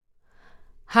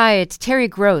Hi, it's Terry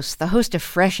Gross, the host of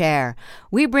Fresh Air.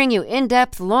 We bring you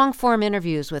in-depth, long-form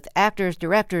interviews with actors,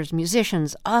 directors,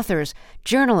 musicians, authors,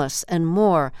 journalists, and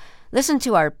more. Listen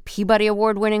to our Peabody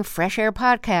Award-winning Fresh Air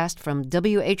podcast from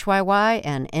WHYY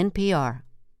and NPR.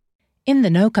 In the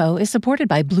NoCo is supported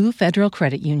by Blue Federal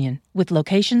Credit Union, with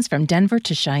locations from Denver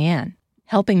to Cheyenne,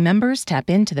 helping members tap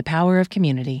into the power of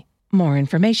community. More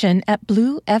information at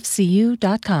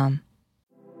bluefcu.com.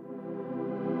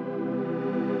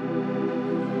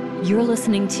 You're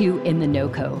listening to In the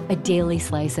NoCo, a daily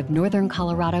slice of Northern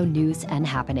Colorado news and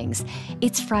happenings.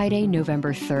 It's Friday,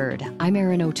 November 3rd. I'm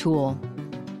Erin O'Toole.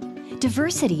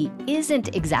 Diversity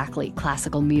isn't exactly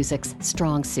classical music's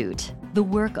strong suit. The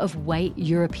work of white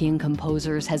European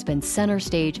composers has been center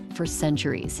stage for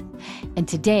centuries. And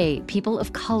today, people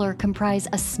of color comprise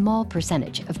a small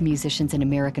percentage of musicians in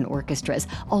American orchestras,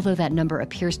 although that number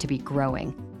appears to be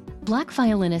growing. Black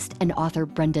violinist and author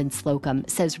Brendan Slocumb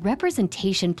says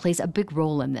representation plays a big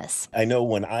role in this. I know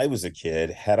when I was a kid,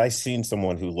 had I seen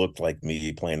someone who looked like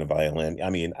me playing the violin,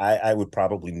 I would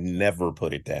probably never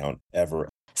put it down, ever.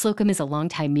 Slocumb is a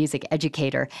longtime music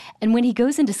educator, and when he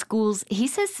goes into schools, he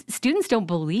says students don't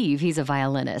believe he's a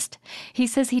violinist. He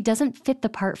says he doesn't fit the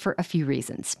part for a few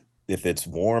reasons. If it's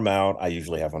warm out, I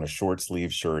usually have on a short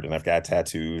sleeve shirt, and I've got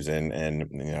tattoos, and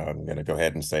I'm going to go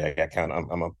ahead and say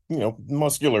I'm a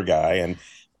muscular guy. And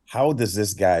how does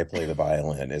this guy play the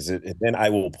violin? Is it? Then I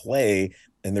will play,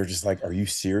 and they're just like, "Are you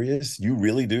serious? You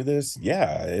really do this?"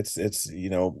 Yeah, it's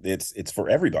for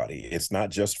everybody. It's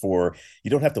not just for, you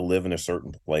don't have to live in a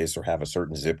certain place or have a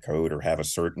certain zip code or have a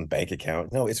certain bank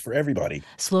account. No, it's for everybody.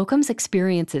 Slocumb's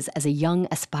experiences as a young,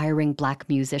 aspiring Black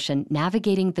musician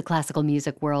navigating the classical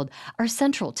music world are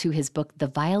central to his book, The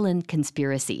Violin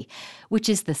Conspiracy, which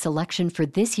is the selection for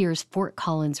this year's Fort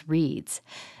Collins Reads.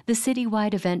 The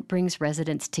citywide event brings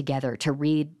residents together to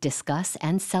read, discuss,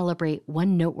 and celebrate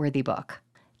one noteworthy book.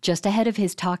 Just ahead of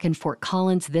his talk in Fort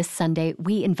Collins this Sunday,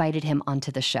 we invited him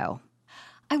onto the show.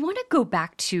 I want to go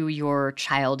back to your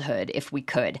childhood, if we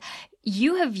could.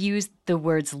 You have used the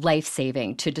words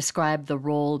life-saving to describe the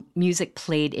role music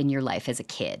played in your life as a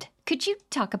kid. Could you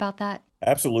talk about that?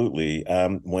 Absolutely.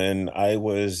 When I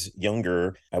was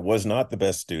younger, I was not the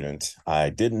best student.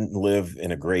 I didn't live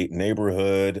in a great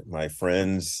neighborhood. My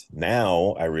friends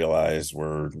now, I realize,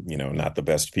 were, not the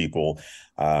best people.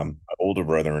 My older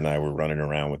brother and I were running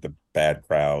around with the bad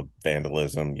crowd,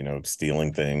 vandalism,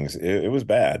 stealing things. It was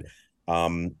bad.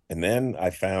 And then I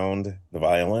found the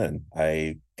violin.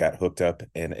 I got hooked up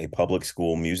in a public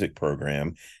school music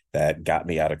program that got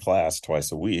me out of class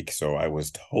twice a week. So I was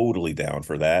totally down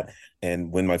for that. And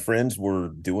when my friends were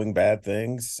doing bad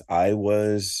things, I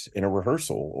was in a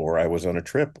rehearsal, or I was on a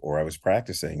trip, or I was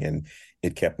practicing, and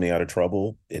it kept me out of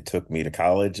trouble. It took me to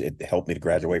college. It helped me to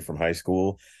graduate from high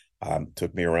school.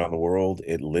 Took me around the world.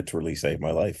 It literally saved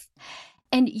my life.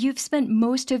 And you've spent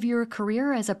most of your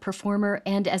career as a performer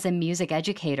and as a music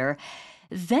educator.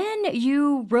 Then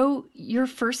you wrote your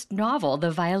first novel,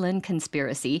 The Violin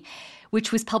Conspiracy,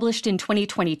 which was published in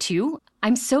 2022.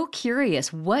 I'm so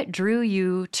curious, what drew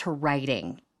you to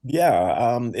writing?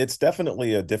 Yeah, it's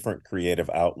definitely a different creative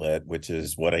outlet, which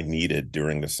is what I needed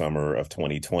during the summer of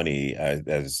 2020.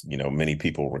 As many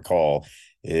people recall,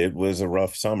 it was a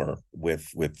rough summer with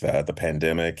the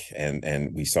pandemic,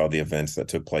 and we saw the events that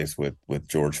took place with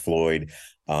George Floyd.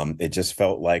 It just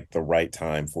felt like the right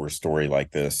time for a story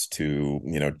like this to,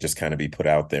 just kind of be put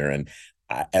out there. And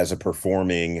as a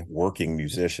performing, working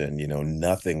musician,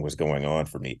 nothing was going on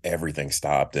for me. Everything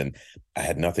stopped, and I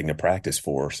had nothing to practice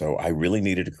for. So I really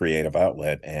needed a creative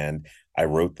outlet. And I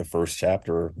wrote the first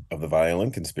chapter of The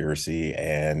Violin Conspiracy,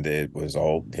 and it was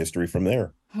all history from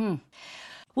there.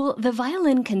 Well, The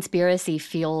Violin Conspiracy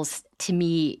feels to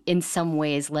me in some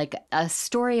ways like a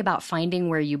story about finding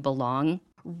where you belong.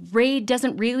 Ray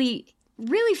doesn't really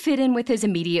fit in with his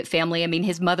immediate family. I mean,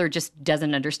 his mother just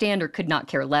doesn't understand or could not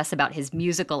care less about his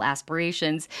musical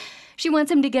aspirations. She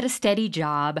wants him to get a steady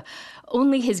job.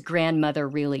 Only his grandmother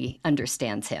really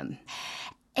understands him.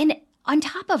 And on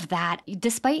top of that,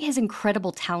 despite his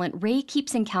incredible talent, Ray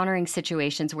keeps encountering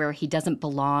situations where he doesn't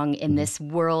belong in this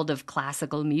world of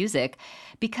classical music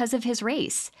because of his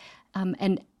race.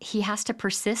 And he has to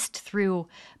persist through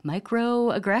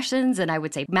microaggressions and I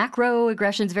would say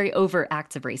macroaggressions, very overt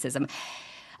acts of racism.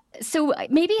 So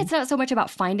maybe it's not so much about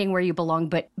finding where you belong,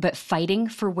 but fighting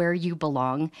for where you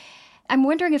belong. I'm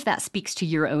wondering if that speaks to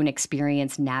your own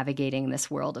experience navigating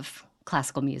this world of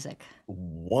classical music.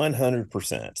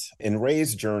 100%. In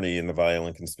Ray's journey in The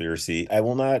Violin Conspiracy, I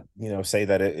will not, say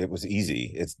that it was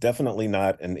easy. It's definitely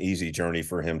not an easy journey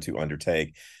for him to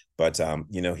undertake. But,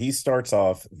 he starts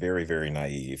off very, very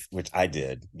naive, which I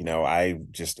did.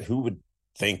 Who would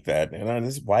think that,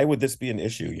 and why would this be an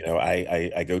issue?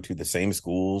 I go to the same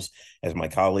schools as my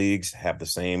colleagues, have the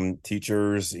same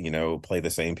teachers, play the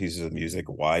same pieces of music.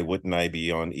 Why wouldn't I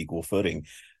be on equal footing?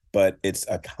 But it's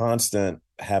a constant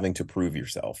having to prove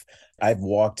yourself. I've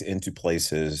walked into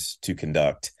places to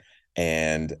conduct,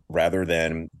 and rather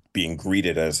than being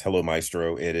greeted as "Hello,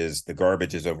 maestro," it is, "The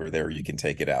garbage is over there, you can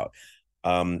take it out."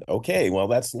 Okay, well,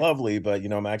 that's lovely, but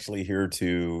I'm actually here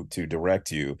to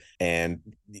direct you, and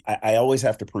I always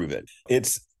have to prove it.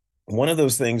 It's one of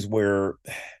those things where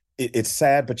it's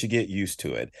sad, but you get used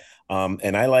to it.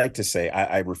 And I like to say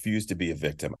I refuse to be a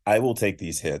victim. I will take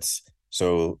these hits,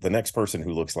 so the next person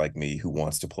who looks like me, who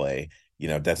wants to play,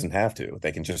 doesn't have to.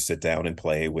 They can just sit down and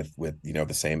play with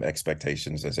the same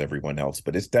expectations as everyone else.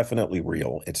 But it's definitely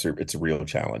real. It's a real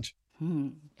challenge.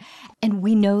 And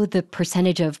we know the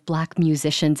percentage of Black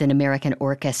musicians in American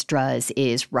orchestras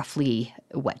is roughly,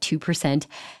 2%?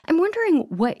 I'm wondering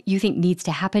what you think needs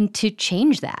to happen to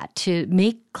change that, to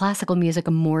make classical music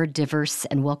a more diverse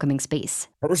and welcoming space.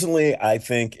 Personally, I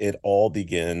think it all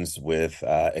begins with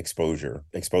exposure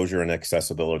and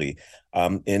accessibility.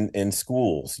 In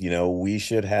schools,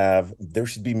 there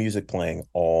should be music playing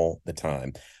all the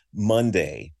time.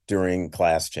 Monday during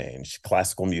class change,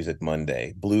 classical music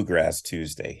Monday, bluegrass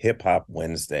Tuesday, hip hop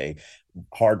Wednesday,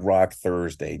 hard rock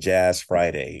Thursday, jazz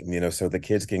Friday, so the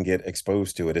kids can get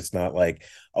exposed to it. It's not like,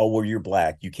 oh, well, you're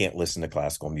Black, you can't listen to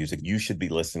classical music, you should be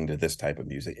listening to this type of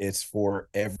music. It's for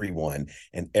everyone,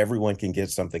 and everyone can get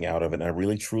something out of it. And I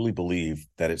really truly believe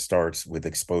that it starts with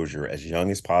exposure as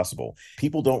young as possible.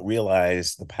 People don't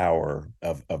realize the power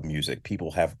of music.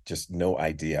 People have just no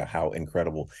idea how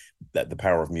incredible that the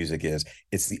power of music is.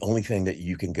 It's the only thing that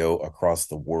you can go across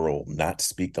the world, not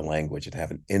speak the language, and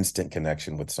have an instant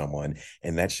connection with someone.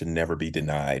 And that should never be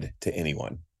denied to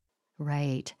anyone.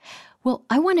 Right. Well,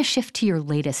 I want to shift to your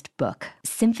latest book,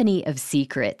 Symphony of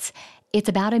Secrets. It's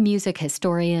about a music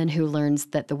historian who learns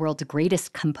that the world's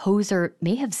greatest composer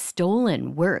may have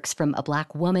stolen works from a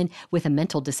Black woman with a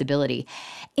mental disability.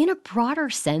 In a broader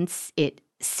sense, it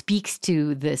speaks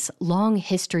to this long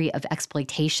history of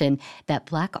exploitation that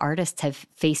Black artists have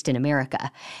faced in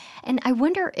America. And I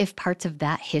wonder if parts of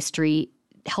that history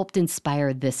helped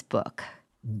inspire this book.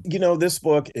 This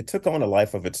book, it took on a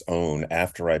life of its own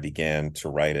after I began to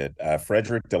write it.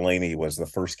 Frederick Delaney was the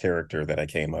first character that I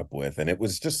came up with, and it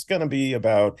was just going to be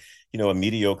about, a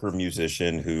mediocre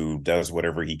musician who does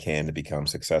whatever he can to become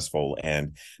successful.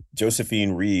 And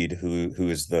Josephine Reed, who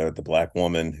is the Black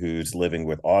woman who's living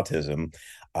with autism,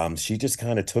 she just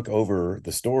kind of took over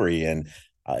the story. And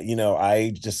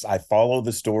I follow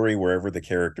the story wherever the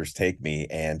characters take me,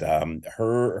 and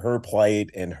her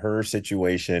plight and her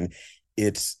situation,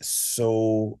 it's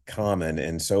so common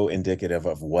and so indicative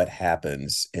of what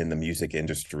happens in the music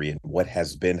industry and what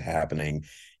has been happening,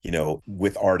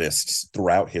 with artists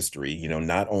throughout history,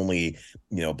 not only,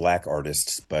 Black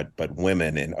artists, but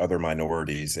women and other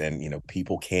minorities. And,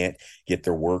 people can't get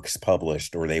their works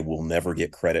published, or they will never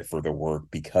get credit for their work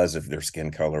because of their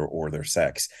skin color or their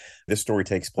sex. This story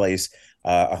takes place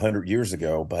 100 years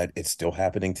ago, but it's still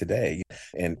happening today.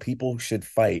 And people should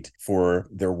fight for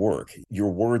their work. You're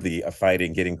worthy of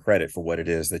fighting, getting credit for what it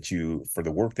is for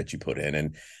the work that you put in.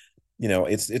 And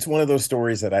it's one of those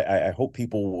stories that I hope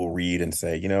people will read and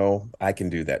say, I can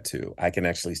do that too. I can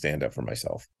actually stand up for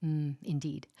myself.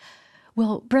 Indeed.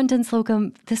 Well, Brendan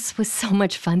Slocumb, this was so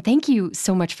much fun. Thank you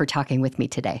so much for talking with me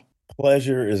today.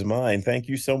 Pleasure is mine. Thank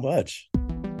you so much.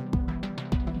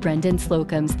 Brendan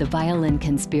Slocumb's The Violin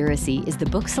Conspiracy is the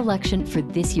book selection for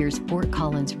this year's Fort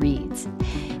Collins Reads.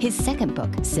 His second book,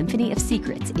 Symphony of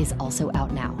Secrets, is also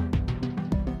out now.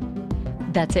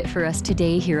 That's it for us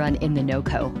today here on In the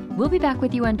NoCo. We'll be back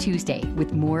with you on Tuesday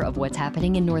with more of what's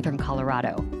happening in Northern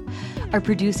Colorado. Our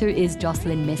producer is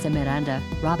Jocelyn Mesa Miranda.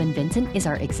 Robin Vincent is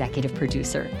our executive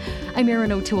producer. I'm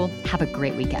Erin O'Toole. Have a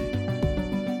great weekend.